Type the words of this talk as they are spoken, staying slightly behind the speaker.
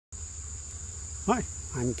Hi,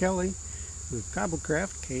 I'm Kelly with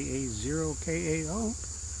Kabblecraft, K-A-0-K-A-O,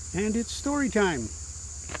 and it's story time.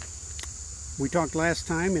 We talked last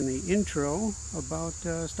time in the intro about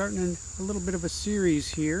starting a little bit of a series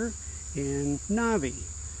here in NAVI,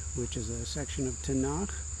 which is a section of Tanakh,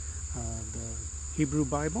 the Hebrew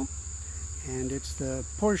Bible, and it's the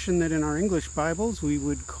portion that in our English Bibles we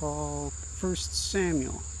would call 1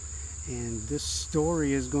 Samuel. And this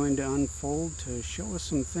story is going to unfold to show us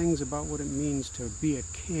some things about what it means to be a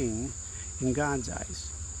king in God's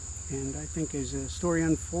eyes. And I think as the story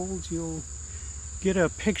unfolds, you'll get a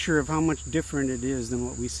picture of how much different it is than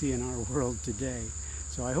what we see in our world today.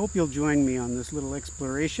 So I hope you'll join me on this little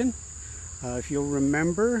exploration. If you'll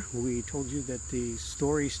remember, we told you that the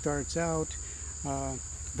story starts out,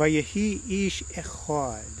 Vayehi ish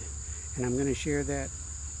echad. And I'm going to share that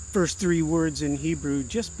first three words in Hebrew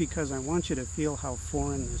just because I want you to feel how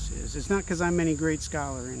foreign this is. It's not because I'm any great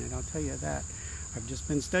scholar in it, I'll tell you that. I've just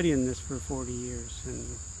been studying this for 40 years and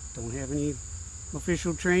don't have any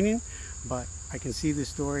official training, but I can see the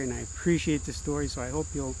story and I appreciate the story, so I hope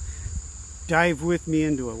you'll dive with me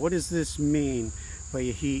into it. What does this mean?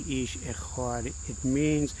 Vayehi ish echad. It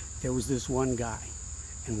means there was this one guy,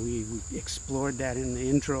 and we explored that in the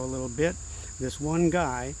intro a little bit. This one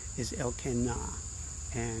guy is Elqanah.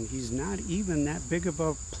 And he's not even that big of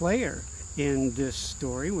a player in this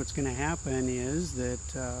story. What's going to happen is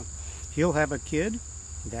that he'll have a kid.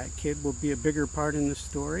 That kid will be a bigger part in the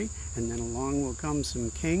story. And then along will come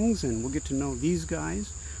some kings, and we'll get to know these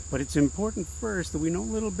guys. But it's important first that we know a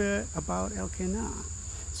little bit about Elqanah.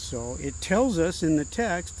 So it tells us in the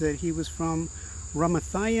text that he was from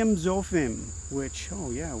Ramathayim Zophim, which,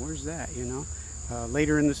 oh yeah, where's that, you know?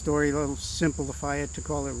 Later in the story, they'll simplify it to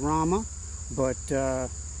call it Ramah. But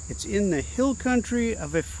it's in the hill country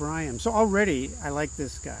of Ephrayim. So already I like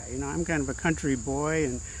this guy. You know, I'm kind of a country boy,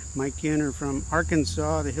 and my kin are from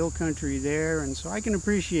Arkansas, the hill country there, and so I can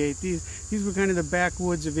appreciate these were kind of the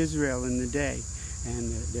backwoods of Israel in the day,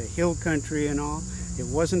 and the hill country and all. It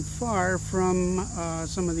wasn't far from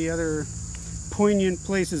some of the other poignant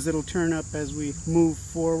places that'll turn up as we move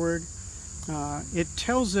forward. It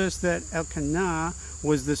tells us that Elqanah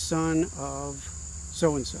was the son of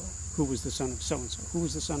so-and-so. Who was the son of so-and-so, who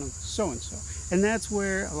was the son of so-and-so. And that's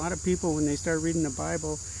where a lot of people, when they start reading the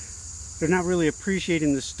Bible, they're not really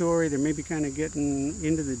appreciating the story. They're maybe kind of getting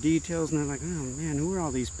into the details, and they're like, oh man, who are all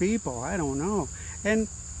these people? I don't know. And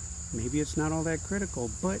maybe it's not all that critical,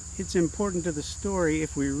 but it's important to the story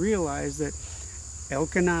if we realize that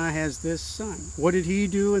Elqanah has this son. What did he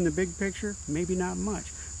do in the big picture? Maybe not much.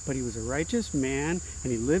 But he was a righteous man,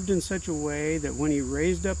 and he lived in such a way that when he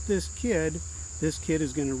raised up this kid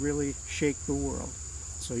is going to really shake the world.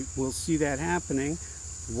 So we'll see that happening.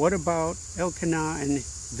 What about Elqanah and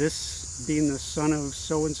this being the son of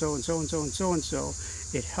so-and-so and so-and-so and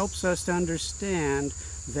so-and-so? It helps us to understand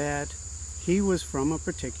that he was from a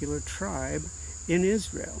particular tribe in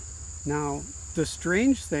Israel. Now, the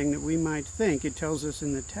strange thing that we might think, it tells us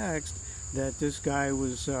in the text that this guy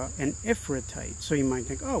was an Ephrayim. So you might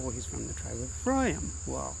think, oh, well, he's from the tribe of Ephraim.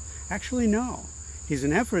 Well, actually, no. He's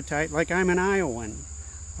an Ephrayim, like I'm an Iowan.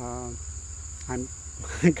 I'm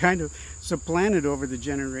kind of supplanted over the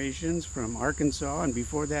generations from Arkansas, and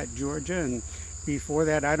before that Georgia, and before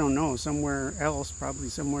that, I don't know, somewhere else, probably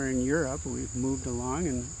somewhere in Europe. We've moved along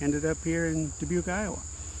and ended up here in Dubuque, Iowa.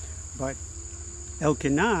 But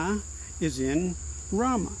Elqanah is in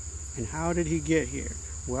Ramah. And how did he get here?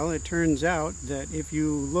 Well, it turns out that if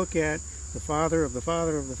you look at the father of the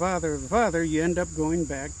father of the father of the father, you end up going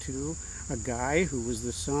back to a guy who was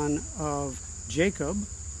the son of Jacob,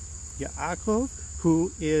 Yaakov,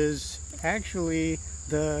 who is actually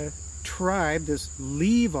the tribe, this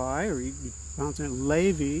Levi, or you pronounce it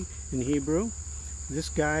Levi in Hebrew. This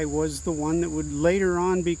guy was the one that would later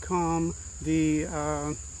on become the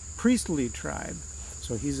priestly tribe.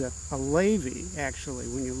 So he's a Levi, actually,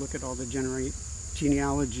 when you look at all the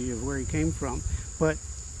genealogy of where he came from. But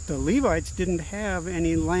the Levites didn't have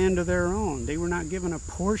any land of their own. They were not given a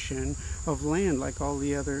portion of land like all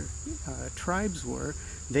the other tribes were.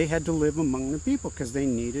 They had to live among the people because they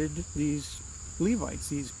needed these Levites,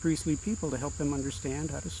 these priestly people, to help them understand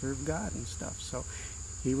how to serve God and stuff. So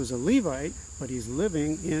he was a Levite, but he's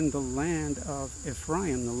living in the land of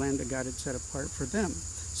Ephraim, the land that God had set apart for them.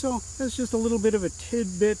 So that's just a little bit of a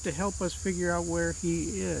tidbit to help us figure out where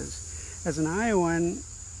he is. As an Iowan,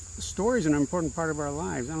 story is an important part of our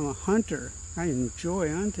lives. I'm a hunter. I enjoy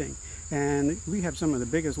hunting, and we have some of the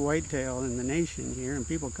biggest whitetail in the nation here, and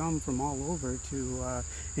people come from all over to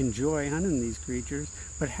enjoy hunting these creatures.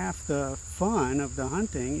 But half the fun of the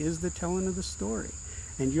hunting is the telling of the story.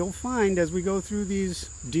 And you'll find as we go through these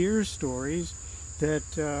deer stories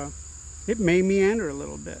that it may meander a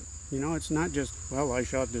little bit. You know, it's not just, well, I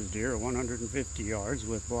shot this deer at 150 yards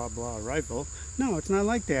with blah blah rifle. No, it's not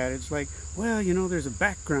like that. It's like, well, you know, there's a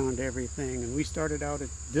background to everything, and we started out at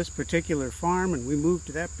this particular farm and we moved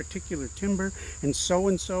to that particular timber, and so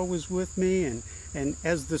was with me, and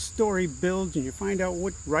as the story builds and you find out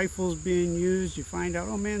what rifle's being used, you find out,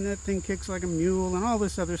 oh man, that thing kicks like a mule and all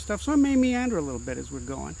this other stuff. So it may meander a little bit as we're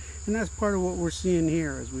going, and that's part of what we're seeing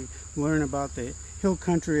here as we learn about the hill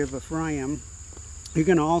country of Ephraim. You're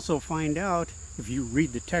going to also find out, if you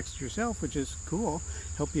read the text yourself, which is cool,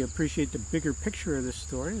 help you appreciate the bigger picture of the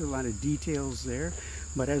story. There's a lot of details there.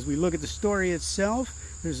 But as we look at the story itself,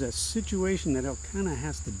 there's a situation that Elqanah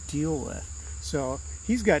has to deal with. So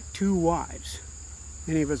he's got 2 wives.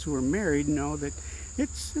 Any of us who are married know that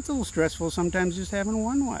it's a little stressful sometimes just having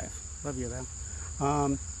 1 wife. Love you,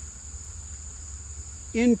 though.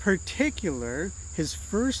 In particular, his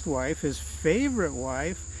first wife, his favorite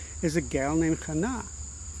wife, is a gal named Hannah,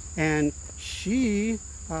 and she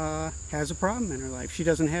has a problem in her life. She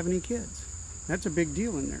doesn't have any kids. That's a big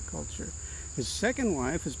deal in their culture. His second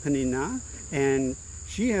wife is Peninnah, and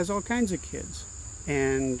she has all kinds of kids,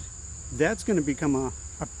 and that's going to become a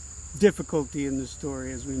difficulty in the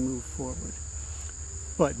story as we move forward.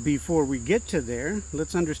 But before we get to there,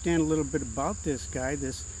 let's understand a little bit about this guy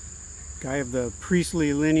of the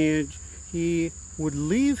priestly lineage. He would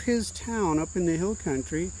leave his town up in the hill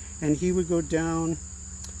country, and he would go down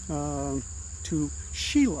to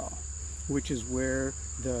Shiloh, which is where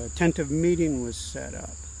the tent of meeting was set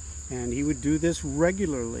up. And he would do this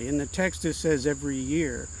regularly. In the text it says every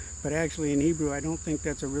year, but actually in Hebrew I don't think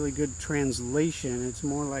that's a really good translation. It's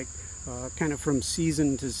more like kind of from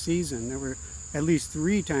season to season. There were at least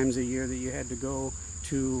 3 times a year that you had to go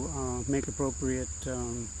to make appropriate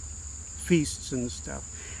feasts and stuff.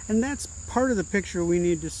 And that's part of the picture we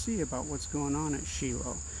need to see about what's going on at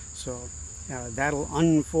Shiloh. So that'll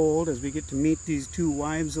unfold as we get to meet these 2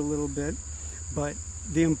 wives a little bit. But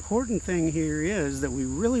the important thing here is that we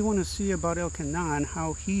really want to see about Elqanah and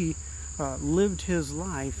how he lived his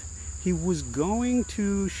life. He was going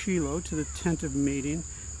to Shiloh, to the tent of meeting,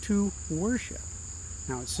 to worship.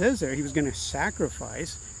 Now it says there he was going to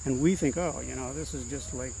sacrifice, and we think, oh, you know, this is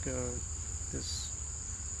just like this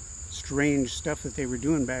strange stuff that they were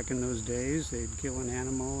doing back in those days. They'd kill an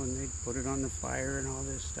animal and they'd put it on the fire and all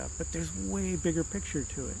this stuff. But there's way bigger picture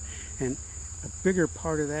to it. And a bigger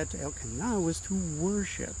part of that to Elqanah was to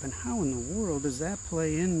worship. And how in the world does that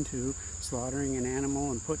play into slaughtering an animal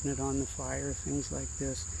and putting it on the fire, things like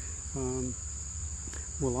this?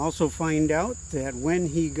 We'll also find out that when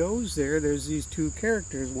he goes there, there's these 2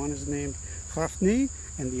 characters. One is named Hophni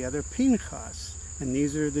and the other Pinchas. And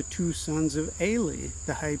these are the 2 sons of Eli,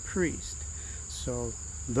 the high priest. So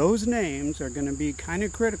those names are going to be kind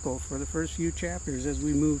of critical for the first few chapters as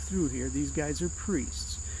we move through here. These guys are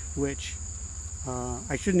priests, which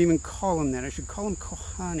I shouldn't even call them that. I should call them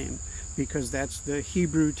Kohanim, because that's the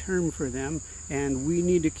Hebrew term for them. And we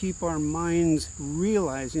need to keep our minds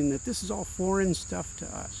realizing that this is all foreign stuff to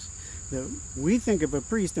us. We think of a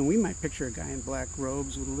priest and we might picture a guy in black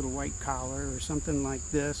robes with a little white collar or something like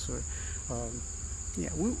this, or yeah,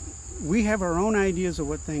 we have our own ideas of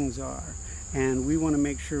what things are, and we want to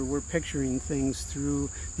make sure we're picturing things through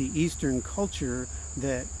the Eastern culture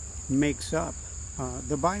that makes up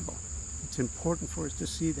the Bible. It's important for us to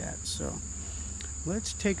see that. So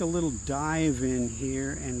let's take a little dive in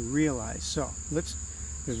here and realize. So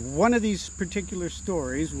there's one of these particular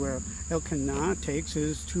stories where Elqanah takes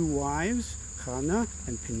his 2 wives, Hannah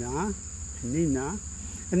and Peninnah,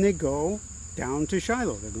 and they go down to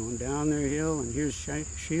Shiloh. They're going down their hill, and here's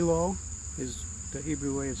Shiloh is the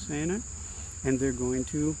Hebrew way of saying it, and they're going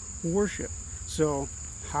to worship. So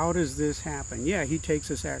how does this happen? Yeah, he takes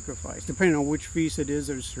a sacrifice. Depending on which feast it is,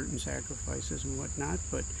 there's certain sacrifices and whatnot,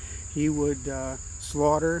 but he would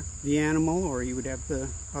slaughter the animal, or he would have the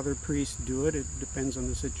other priest do it. It depends on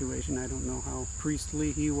the situation. I don't know how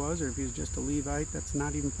priestly he was, or if he was just a Levite. That's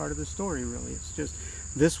not even part of the story, really. It's just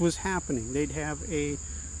this was happening. They'd have a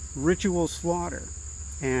ritual slaughter.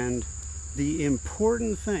 And the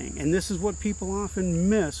important thing, and this is what people often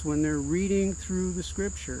miss when they're reading through the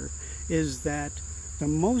scripture, is that the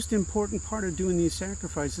most important part of doing these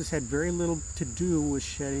sacrifices had very little to do with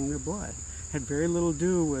shedding their blood. Had very little to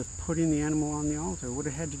do with putting the animal on the altar. What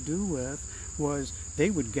it had to do with was they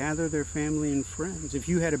would gather their family and friends. If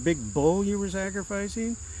you had a big bull you were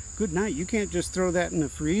sacrificing, good night. You can't just throw that in the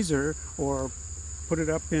freezer or put it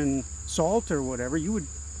up in salt or whatever. You would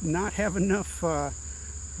not have enough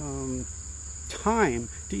time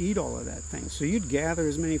to eat all of that thing. So you'd gather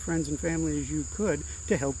as many friends and family as you could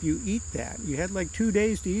to help you eat that. You had like 2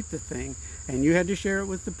 days to eat the thing, and you had to share it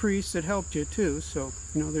with the priests that helped you too. So,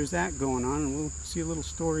 you know, there's that going on, and we'll see a little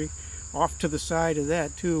story off to the side of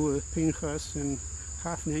that too with Pinchas and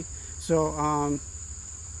Hophni. So,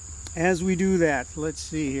 as we do that, let's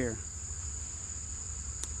see here.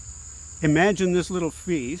 Imagine this little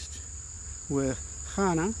feast with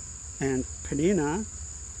Hannah and Peninnah,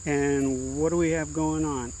 and what do we have going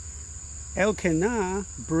on? Elqanah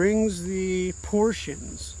brings the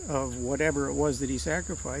portions of whatever it was that he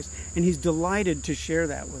sacrificed, and he's delighted to share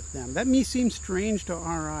that with them. That may seem strange to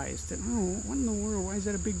our eyes, that, oh, what in the world, why is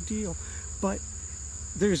that a big deal? But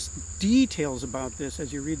there's details about this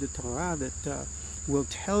as you read the Torah that will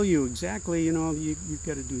tell you exactly, you know, you've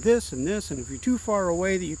got to do this, and if you're too far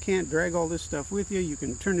away that you can't drag all this stuff with you, you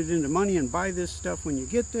can turn it into money and buy this stuff when you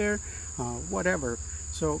get there, whatever.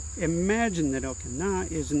 So imagine that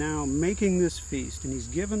Elqanah is now making this feast, and he's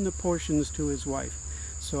given the portions to his wife.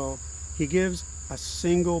 So he gives a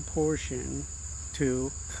single portion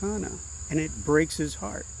to Hannah, and it breaks his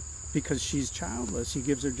heart because she's childless. He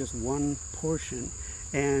gives her just one portion,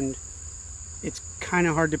 and it's kind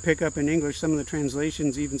of hard to pick up in English. Some of the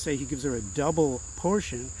translations even say he gives her a double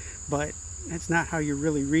portion, but that's not how you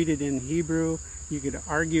really read it in Hebrew. You could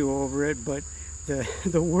argue over it, but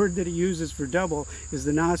the word that he uses for double is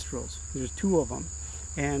the nostrils. There's 2 of them.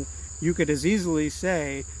 And you could as easily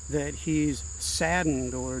say that he's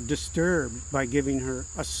saddened or disturbed by giving her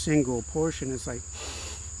a single portion. It's like,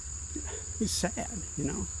 he's sad, you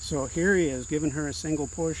know. So here he is giving her a single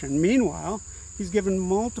portion. Meanwhile, he's given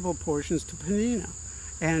multiple portions to Peninnah.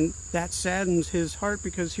 And that saddens his heart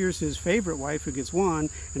because here's his favorite wife who gets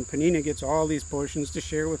one, and Peninnah gets all these portions to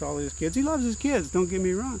share with all his kids. He loves his kids, don't get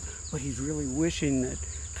me wrong, but he's really wishing that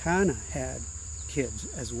Hannah had kids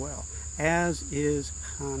as well, as is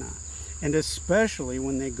Hannah. And especially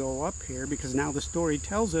when they go up here, because now the story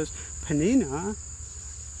tells us Peninnah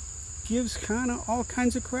gives Hannah all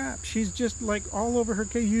kinds of crap. She's just like all over her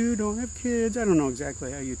case. You don't have kids. I don't know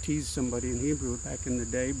exactly how you tease somebody in Hebrew back in the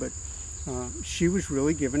day, but she was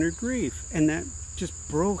really giving her grief, and that just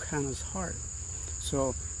broke Hannah's heart.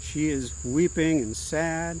 So she is weeping and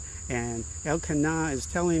sad, and Elqanah is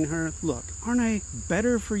telling her, look, aren't I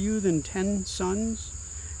better for you than 10 sons?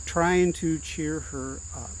 Trying to cheer her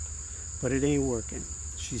up, but it ain't working.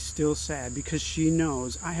 She's still sad because she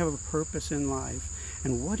knows I have a purpose in life.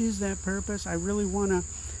 And what is that purpose? I really want to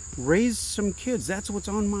raise some kids. That's what's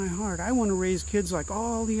on my heart. I want to raise kids like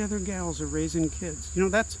all the other gals are raising kids. You know,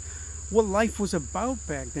 that's what life was about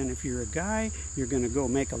back then. If you're a guy, you're going to go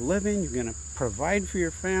make a living. You're going to provide for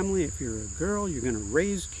your family. If you're a girl, you're going to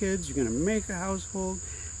raise kids. You're going to make a household.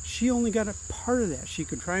 She only got a part of that. She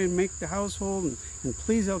could try and make the household and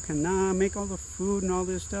please Elqanah, make all the food and all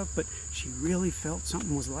this stuff, but she really felt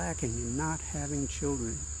something was lacking in not having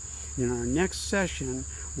children. In our next session,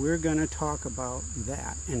 we're going to talk about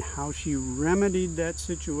that and how she remedied that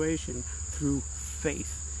situation through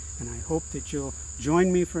faith. And I hope that you'll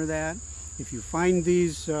join me for that. If you find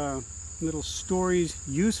these little stories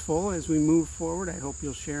useful as we move forward, I hope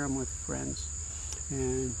you'll share them with friends.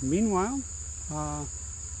 And meanwhile,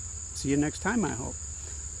 see you next time, I hope.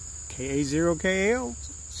 KA0KAO,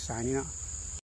 signing off.